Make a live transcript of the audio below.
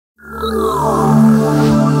Welcome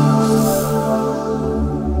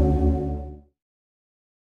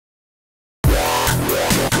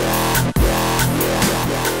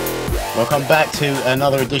back to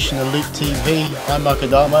another edition of Loop TV. I'm Marc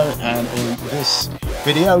Adamo, and in this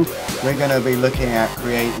video we're going to be looking at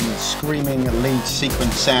creating screaming lead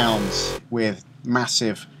sequence sounds with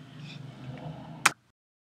massive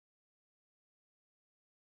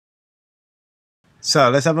So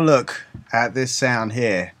let's have a look at this sound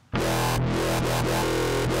here.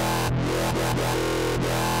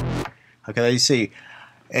 Okay, there you see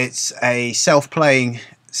it's a self-playing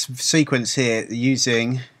sequence here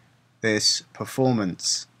using this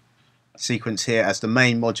performance sequence here as the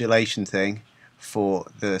main modulation thing for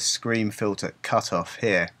the scream filter cutoff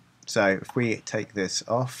here. So if we take this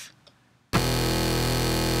off,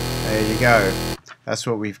 there you go, that's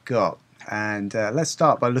what we've got. And let's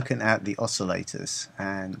start by looking at the oscillators,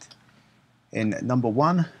 and in number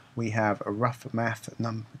 1 we have a rough math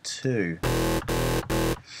number 2.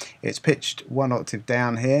 It's pitched 1 octave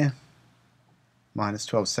down here, minus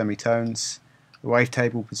 12 semitones. The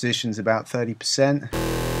wavetable position's about 30%,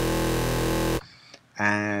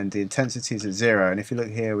 and the intensity is at 0. And if you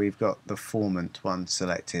look here, we've got the formant one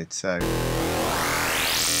selected, so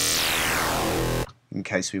in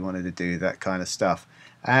case we wanted to do that kind of stuff.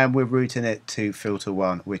 And we're routing it to filter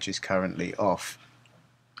 1, which is currently off.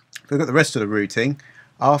 If we look at the rest of the routing,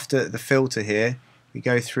 after the filter here, we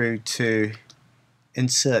go through to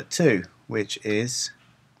insert 2, which is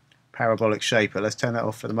parabolic shaper. Let's turn that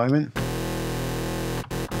off for the moment.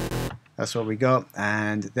 That's what we got,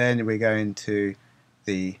 and then we go into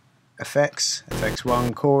the effects, effects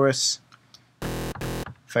 1 chorus,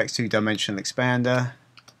 effects 2 dimensional expander,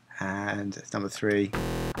 and number 3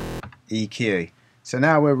 EQ. So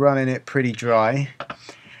now we're running it pretty dry.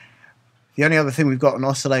 The only other thing we've got on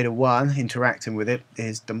oscillator 1 interacting with it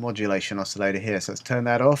is the modulation oscillator here, so let's turn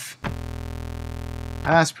that off.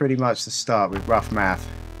 And that's pretty much the start with rough math.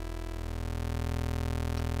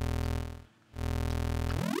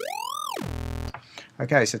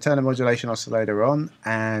 Okay, so turn the modulation oscillator on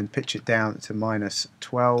and pitch it down to minus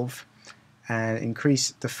 12 and increase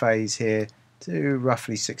the phase here to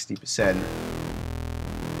roughly 60%.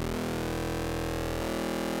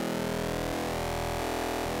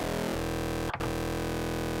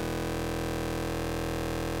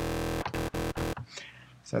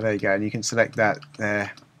 So there you go, and you can select that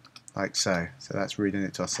there like so. So that's routing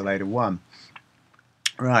it to oscillator 1.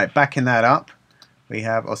 Right, backing that up, we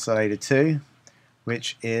have oscillator 2,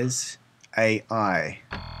 which is AI.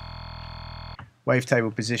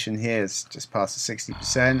 Wavetable position here is just past the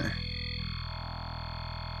 60%.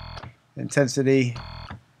 Intensity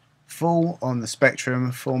full on the spectrum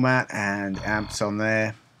format, and amps on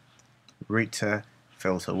there. Route to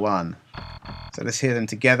filter 1. So let's hear them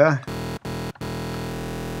together.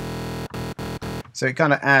 So it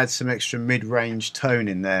kind of adds some extra mid-range tone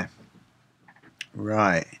in there.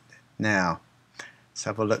 Right, now let's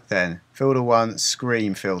have a look then. Filter 1,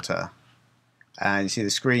 scream filter. And you see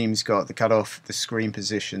the scream's got the cutoff, the scream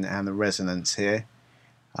position, and the resonance here.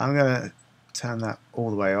 I'm going to turn that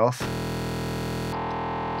all the way off.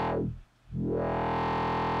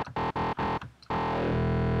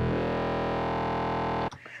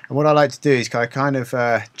 And what I like to do is kind of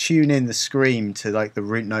tune in the scream to like the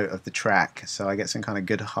root note of the track, so I get some kind of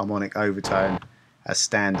good harmonic overtone as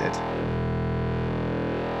standard.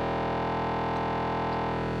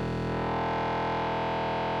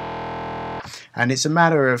 And it's a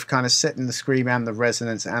matter of kind of setting the scream and the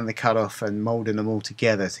resonance and the cutoff and moulding them all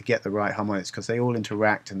together to get the right harmonics, because they all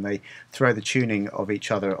interact and they throw the tuning of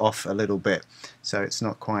each other off a little bit, so it's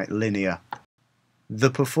not quite linear. The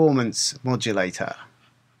performance modulator.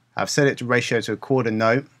 I've set it to ratio to a quarter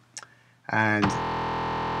note and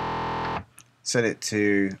set it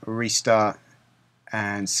to restart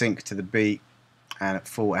and sync to the beat and at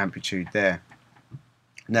full amplitude there.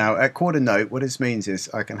 Now at quarter note, what this means is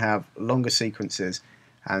I can have longer sequences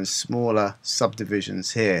and smaller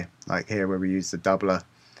subdivisions here, like here where we use the doubler.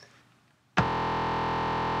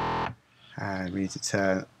 And we need to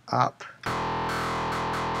turn up.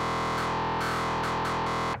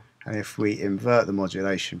 And if we invert the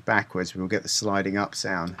modulation backwards, we'll get the sliding up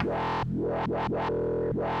sound.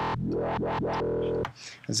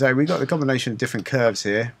 And so we've got the combination of different curves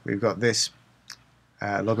here. We've got this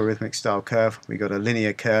logarithmic style curve, we've got a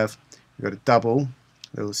linear curve, we've got a double,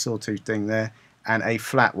 little sawtooth thing there, and a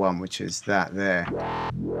flat one, which is that there.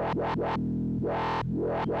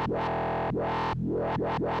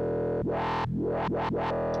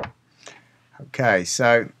 Okay,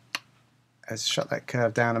 so let's shut that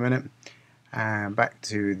curve down a minute and back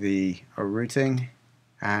to the routing,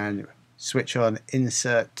 and switch on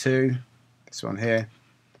insert 2, this one here.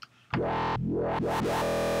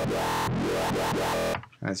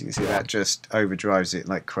 As you can see, that just overdrives it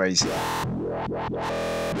like crazy.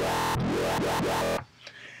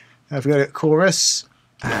 Now if we go to chorus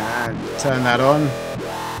and turn that on,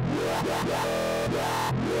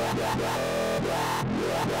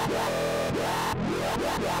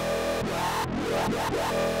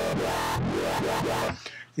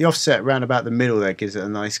 the offset around about the middle there gives it a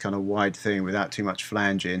nice kind of wide thing without too much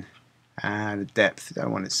flanging, and the depth,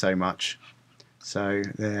 don't want it so much. So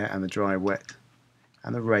there, and the dry wet,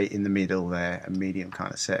 and the rate in the middle there, a medium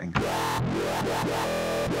kind of setting.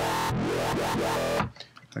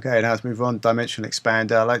 Okay, now let's move on. Dimensional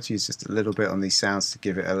expander. I like to use just a little bit on these sounds to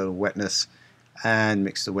give it a little wetness, and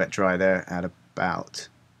mix the wet dry there at about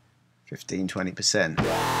 15–20%.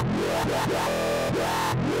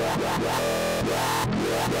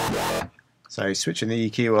 So switching the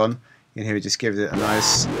EQ on, in here we just give it a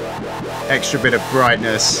nice extra bit of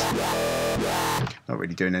brightness. Not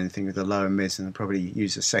really doing anything with the low and mids, and I'll probably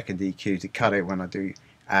use a second EQ to cut it when I do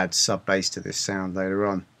add sub bass to this sound later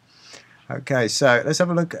on. Okay, so let's have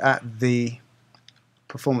a look at the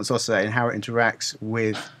performance oscillator and how it interacts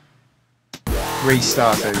with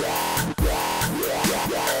restarting.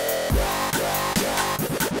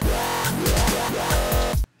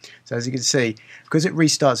 So as you can see, because it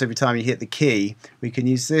restarts every time you hit the key, we can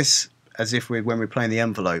use this as if when we're playing the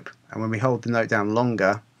envelope, and when we hold the note down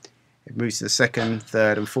longer, it moves to the second,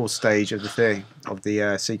 third and fourth stage of the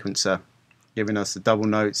sequencer, giving us the double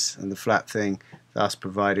notes and the flat thing, thus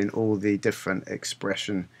providing all the different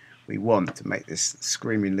expression we want to make this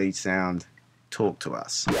screaming lead sound talk to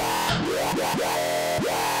us.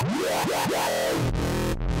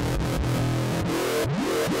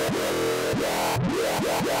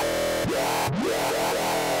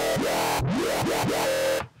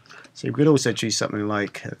 So you could also choose something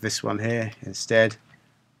like this one here instead.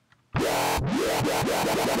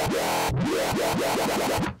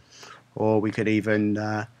 Or we could even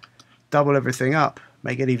double everything up,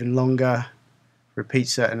 make it even longer, repeat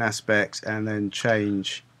certain aspects, and then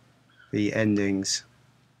change the endings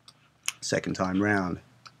second time round.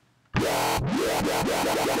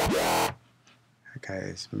 Okay,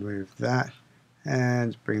 let's move that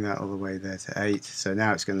and bring that all the way there to 8. So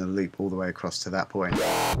now it's going to loop all the way across to that point.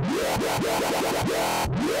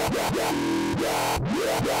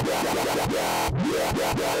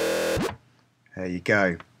 There you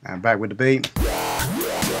go. And back with the beat.